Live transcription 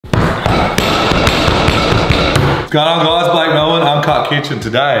Going on guys, Blake Melvin, Uncut Kitchen.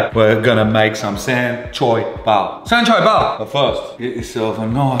 Today, we're gonna make some Choy Bao. Choy Bao. But first, get yourself a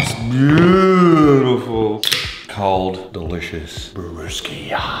nice, beautiful, cold, delicious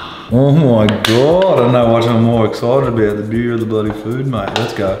brewski. Oh my God, I don't know what I'm more excited about, the beer or the bloody food, mate.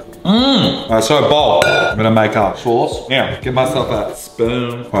 Let's go. Alright, so bowl. I'm gonna make up sauce. Now, get myself a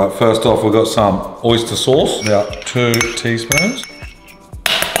spoon. Alright, first off, we've got some oyster sauce, about 2 teaspoons.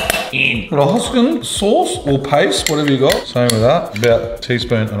 Got a Hoskin sauce or paste, whatever you got. Same with that, about 1.5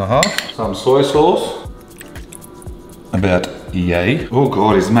 teaspoons. Some soy sauce, about yay. Oh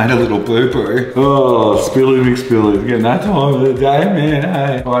God, he's made a little boo-boo. Oh, spilly McSpilly. Getting that time of the day, man,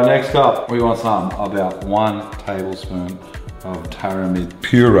 hey. All right, next up, we want some, about 1 tablespoon of Tamarin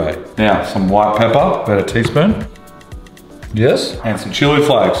puree. Now, some white pepper, about 1 teaspoon. Yes, and some chili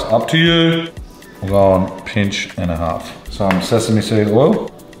flakes, up to you. We'll go on 1.5 pinch. Some sesame seed oil.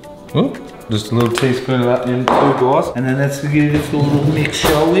 Ooh, just a little teaspoon of that in too, guys. And then let's give this a little mix,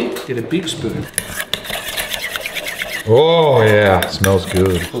 shall we? Get a big spoon. Oh yeah, smells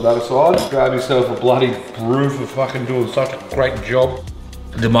good. Put that aside, grab yourself a bloody brew for fucking doing such a great job.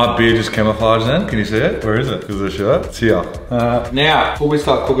 Did my beard just camouflage then? Can you see it? Where is it? Is the shirt? It's here. Now, before we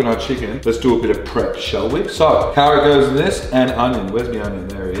start cooking our chicken, let's do a bit of prep, shall we? So, carrot goes in this, and onion. Where's my onion?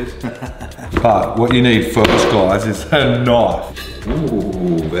 There he is. But what you need first, guys, is a knife.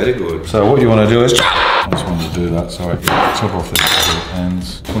 Ooh, very good. So what you want to do is I just wanted to do that, sorry. Chop off these little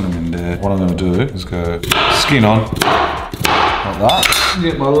ends, put them in there. What I'm going to do is go skin on, like that.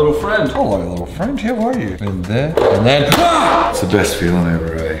 Get my little friend. Hello, little friend, how are you? In there, and then, it's the best feeling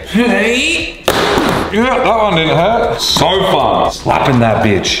ever, eh? Hey! Yeah, that one didn't hurt. So fun. Slapping that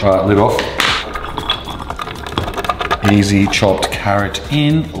bitch. All right, lid off. Easy chopped carrot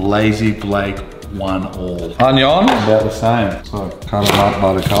in, lazy Blake 1 all. Onion, about the same. So, cut it up,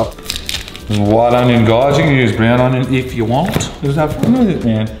 buttercup. White onion, guys. You can use brown onion if you want. Just have fun with it,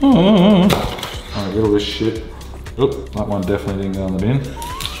 man. Alright, get all this shit. Oop, that one definitely didn't go in the bin.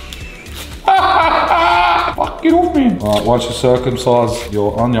 Fuck, get off me. Alright, once you circumcise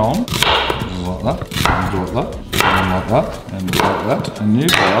your onion, like that, and do it like that, and like that, and like that, and you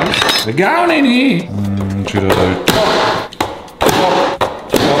guys are going in here.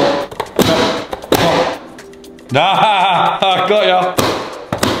 Nah, I got ya.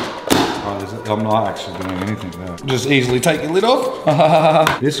 I'm not actually doing anything there. Just easily take your lid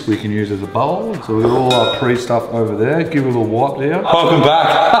off. This we can use as a bowl. So we've got all our pre-stuff over there. Give it a little wipe there. Welcome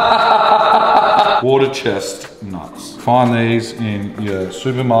back. Water chest nuts. Find these in your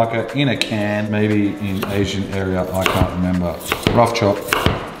supermarket, in a can, maybe in Asian area, I can't remember. Rough chop.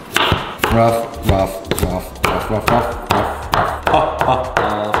 Rough.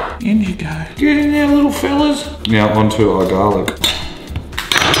 In you go. Get in there, little fellas. Now onto our garlic.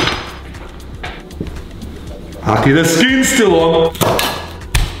 Lucky the skin's still on.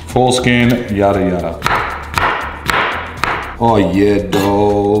 Foreskin, yada yada. Oh yeah,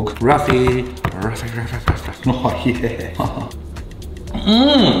 dog. Ruffy. Oh yeah.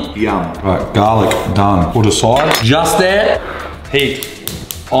 Yum. Right, garlic done. Put aside. Just there. Heat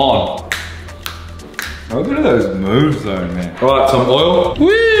on. Look at those moves though, man. Right, some oil.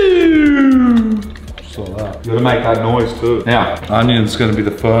 Woo! Just like that. You gotta make that noise too. Now, onion's gonna be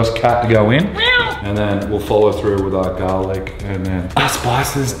the first cat to go in. And then we'll follow through with our garlic and then our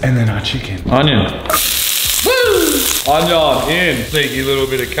spices and then our chicken. Onion. Woo! Onion in. Sneaky little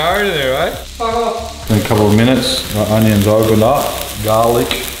bit of curry there, eh? In a couple of minutes, our onion's opened up.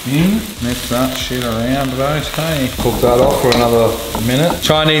 Garlic in. Mix that shit around, don't hey. Cook that off for another minute.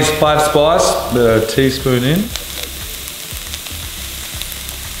 Chinese flat spice, a teaspoon in.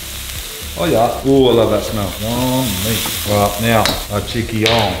 Oh yeah. Ooh, I love that smell. One meat. Right, now, our chicken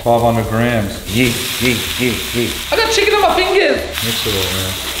on. 500 grams. Yeah. I got chicken on my fingers. Mix it all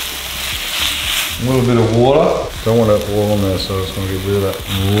around. A little bit of water. Don't want that oil on there, so I'm just gonna get rid of that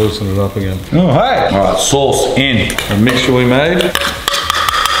and loosen it up again. Oh, hey. All right, sauce in. The mixture we made.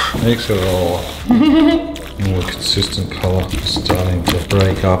 Mix it all up. More consistent color. Starting to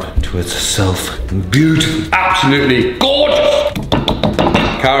break up to itself. Beautiful. Absolutely gorgeous.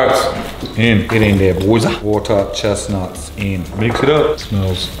 Carrots. In. Get in there, boys. Water chestnuts in. Mix it up.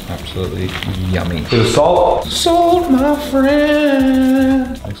 Smells absolutely yummy. Bit of salt. Salt, my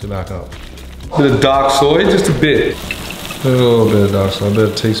friend. Mix it back up. Bit of dark soy, just a bit. A little bit of dark soy,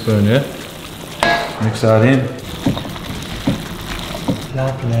 about a teaspoon, yeah? Mix that in.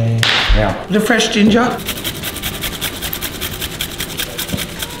 Lovely. Now, bit of fresh ginger.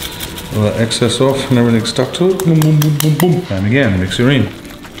 All that excess off and everything stuck to it. Boom, boom, boom, boom, boom. And again, mix her in.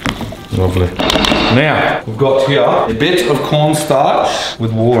 Lovely. Now, we've got here a bit of cornstarch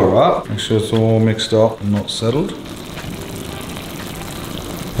with water, right? Make sure it's all mixed up and not settled.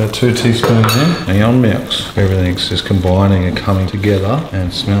 About 2 teaspoons in, and you'll mix. Everything's just combining and coming together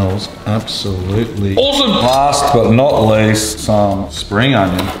and smells absolutely awesome. Last but not least, some spring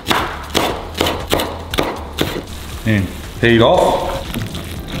onion. In. Heat off.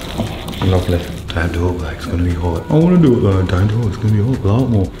 Lovely. Don't do it, Blake, it's gonna be hot. I wanna do it though, don't do it, it's gonna be hot. A lot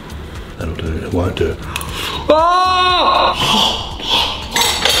more. That'll do it, it won't do it. Ah!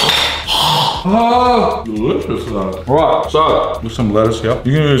 Oh, delicious though. Right, so, with some lettuce here.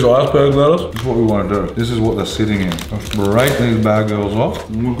 You can use iceberg lettuce. This is what we want to do. This is what they're sitting in. Let's break these bad girls off.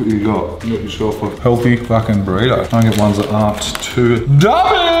 And look what you got. You got yourself a healthy fucking burrito. Try and get ones that aren't too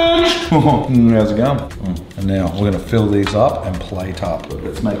damaged. How's it going? And now we're gonna fill these up and plate up. But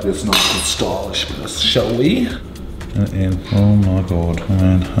let's make this nice and stylish for us, shall we? And oh my God,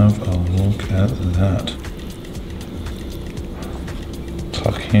 man, have a look at that.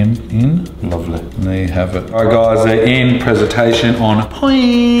 Tuck him in. Lovely. And there you have it. All right, guys, they're in. Presentation on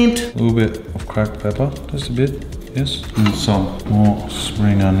point. A little bit of cracked pepper, just a bit. Yes. And some more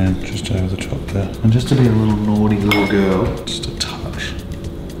spring onion just over the top there. And just to be a little naughty little girl, just a touch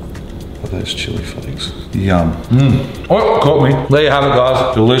of those chili flakes. Yum. Oh, caught me. There you have it,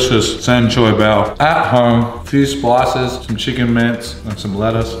 guys. Delicious Choy Bao at home. A few spices, some chicken mince, and some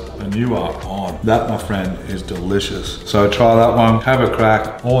lettuce. And you are on. That, my friend, is delicious. So try that one, have a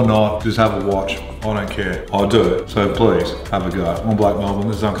crack, or not, just have a watch. I don't care, I'll do it. So please, have a go. I'm Blake Melbourne,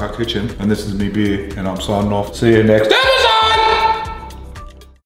 this is UNCUT Kitchen, and this is me beer, and I'm signing off. See you next episode!